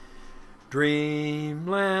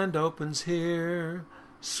Dreamland opens here,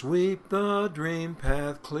 sweep the dream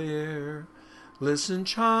path clear. Listen,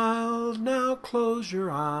 child, now close your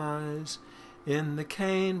eyes. In the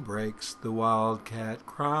cane breaks, the wildcat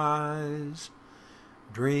cries.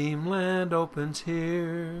 Dreamland opens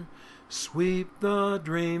here, sweep the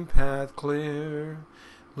dream path clear.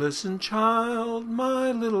 Listen, child,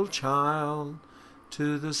 my little child,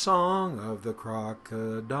 to the song of the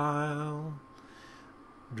crocodile.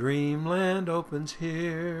 Dreamland opens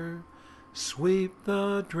here, sweep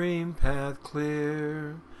the dream path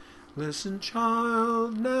clear. Listen,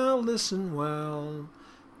 child, now listen well,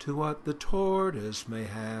 to what the tortoise may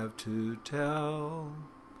have to tell.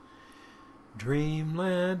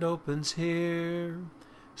 Dreamland opens here,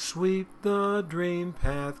 sweep the dream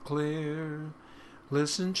path clear.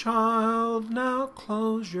 Listen, child, now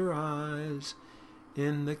close your eyes.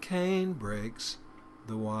 In the cane breaks,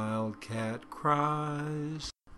 the wildcat cries.